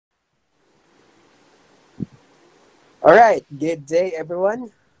All right, good day, everyone.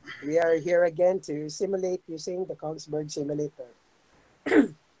 We are here again to simulate using the Kongsberg simulator.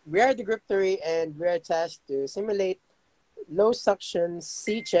 We are the group 3 and we are tasked to simulate low suction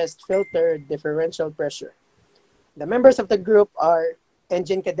sea chest filter differential pressure. The members of the group are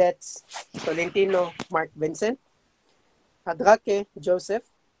Engine Cadets Tolentino Mark Vincent, JADRAQUE Joseph,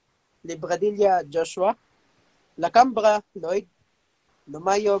 LIBRADILLA Joshua, LACAMBRA Lloyd,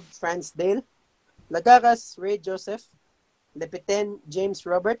 LOMAYOG FRANZ Dale, LAGARAS Ray Joseph, LEPITEN James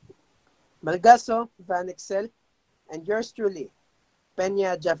Robert, MELGAZO Van EXCELL, and yours truly,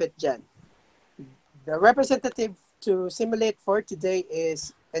 PEña JAPHET Jan. The representative to simulate for today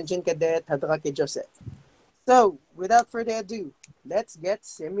is Engine Cadet JADRAQUE Joseph. So, without further ado, let's get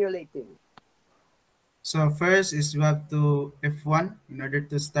simulating. So first is you have to F1 in order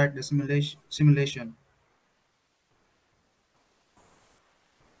to start the simulation.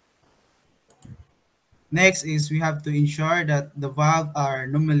 Next is we have to ensure that the valve are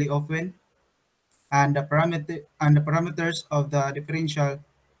normally open and the parameters of the differential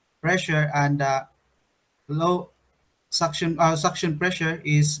pressure and the low suction pressure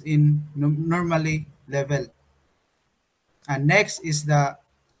is in normally level. And next is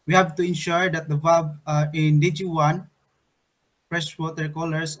we have to ensure that the valve in DG1 freshwater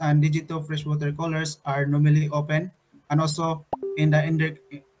colors and DG2 freshwater colors are normally open, and also in the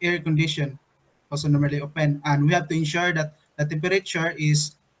air condition also normally open. And we have to ensure that the temperature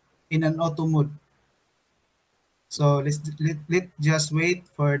is in an auto mode. So let's just wait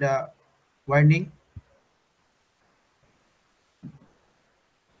for the warning.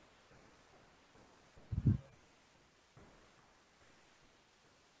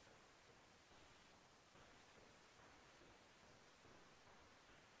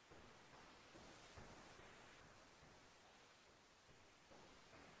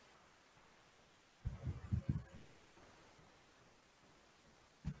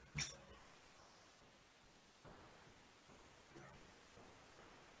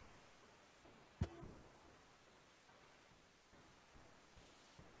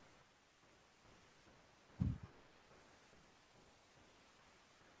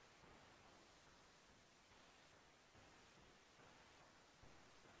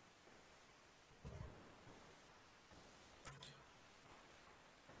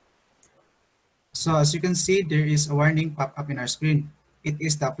 So as you can see, there is a warning pop up in our screen. It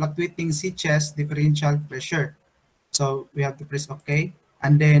is the fluctuating sea chest differential pressure. So we have to press OK.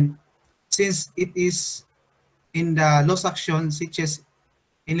 And then since it is in the low suction sea chest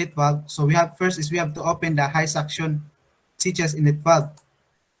inlet valve, so we have to open the high suction sea chest inlet valve.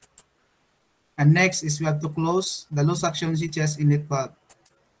 And next is we have to close the low suction sea chest inlet valve.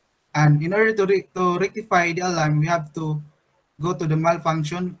 And in order to rectify the alarm, we have to go to the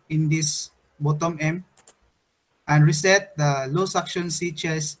malfunction in this bottom M and reset the low suction sea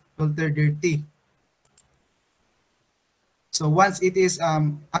chest filter dirty. So once it is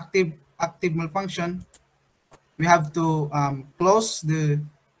active malfunction, we have to close the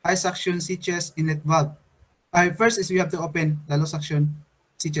high suction sea chest inlet valve. First is we have to open the low suction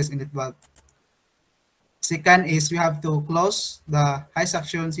sea chest inlet valve. Second is we have to close the high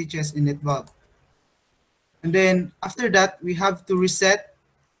suction sea chest inlet valve. And then after that, we have to reset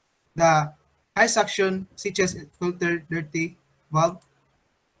the high suction sea chest filter dirty valve.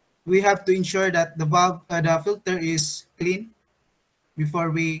 We have to ensure that the filter is clean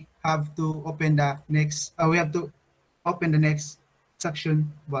before we have to open the next. We have to open the next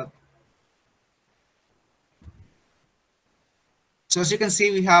suction valve. So as you can see,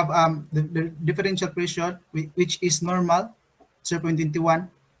 we have the differential pressure, which is normal, 0.21,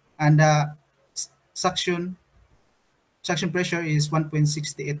 and the suction pressure is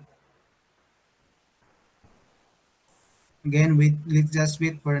 1.68. Again, let's just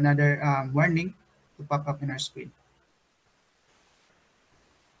wait for another warning to pop up in our screen.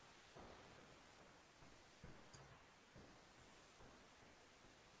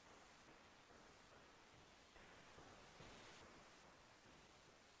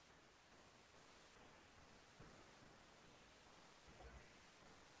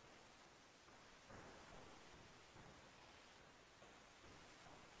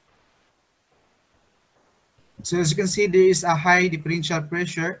 So as you can see, there is a high differential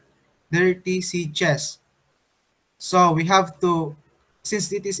pressure, dirty sea chest. So we have to,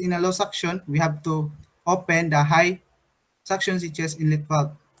 since it is in a low suction, we have to open the high suction sea chest inlet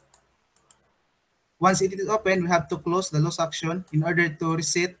valve. Once it is open, we have to close the low suction in order to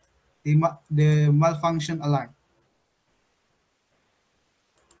reset the malfunction alarm.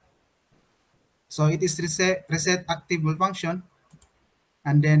 So it is reset active malfunction,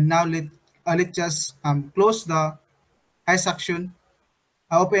 and then now let's just close the high suction.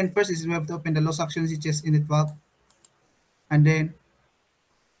 Open first is we have to open the low suction switches inlet valve, and then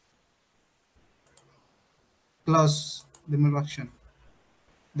close the malfunction,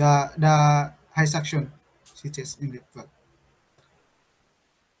 the high suction switches inlet valve.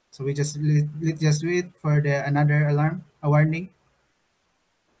 So we just let just wait for the another alarm, a warning,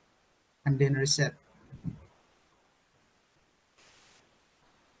 and then reset.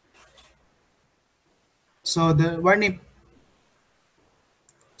 So the warning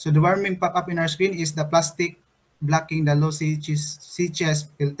pop-up in our screen is the plastic blocking the low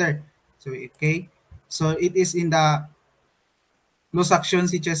CHS filter. So okay, so it is in the low suction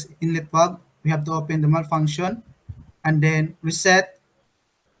CHS inlet valve. We have to open the malfunction and then reset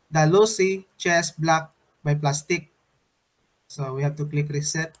the low CHS block by plastic. So we have to click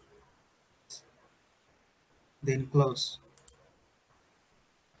reset, then close.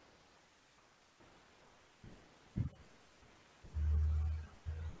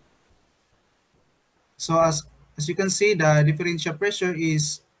 So as you can see, the differential pressure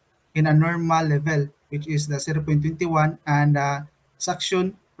is in a normal level, which is the 0.21, and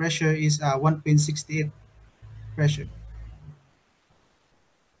suction pressure is 1.68 pressure.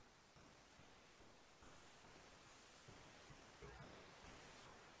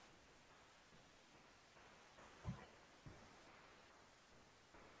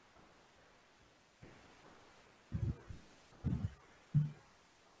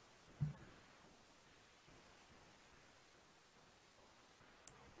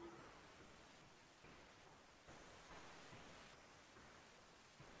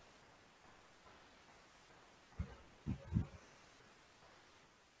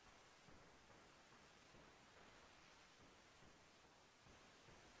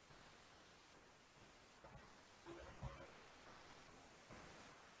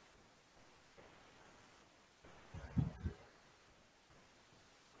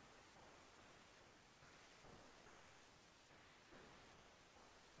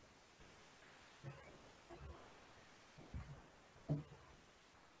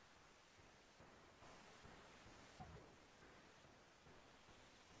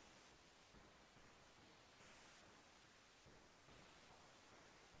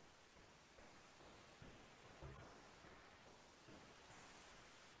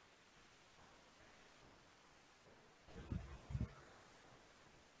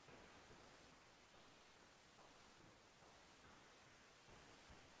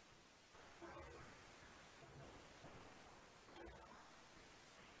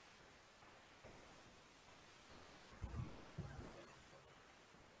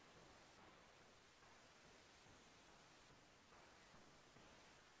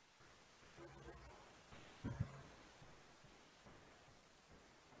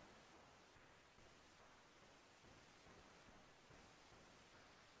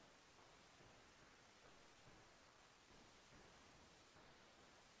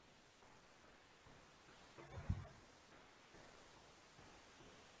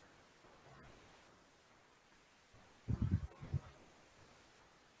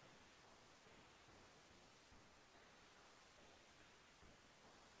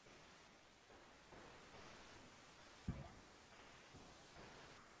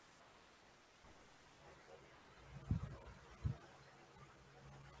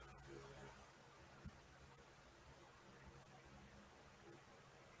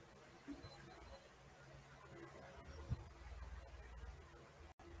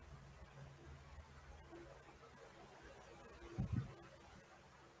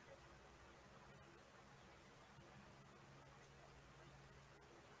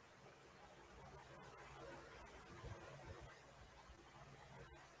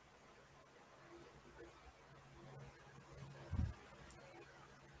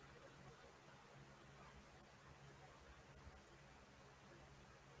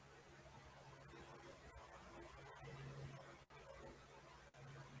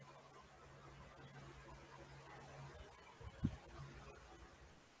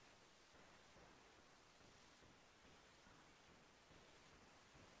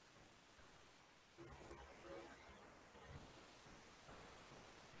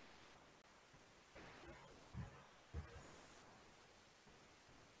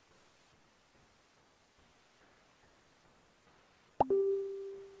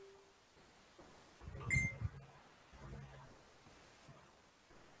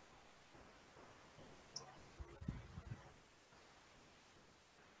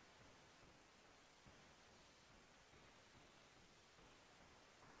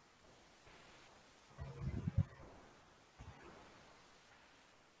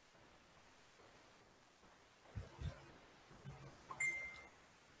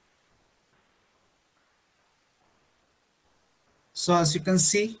 So as you can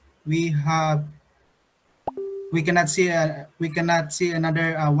see, we cannot see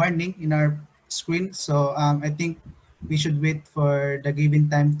another warning in our screen. So I think we should wait for the given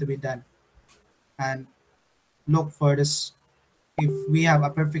time to be done and look for this if we have a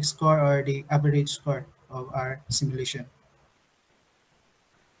perfect score or the average score of our simulation.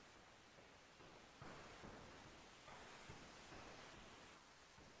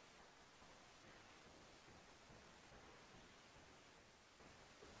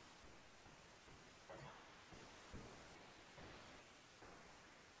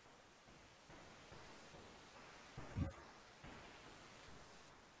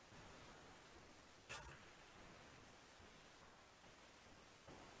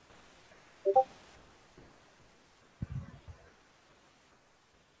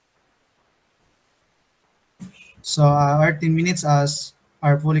 So our 10 minutes as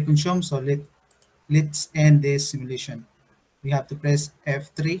are fully consumed. So let's end this simulation. We have to press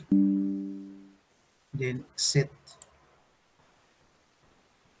F3, then set.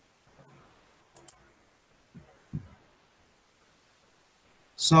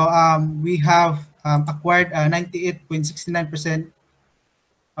 So we have acquired 98.69%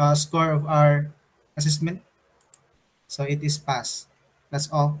 score of our assessment. So it is pass. That's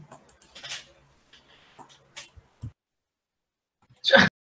all.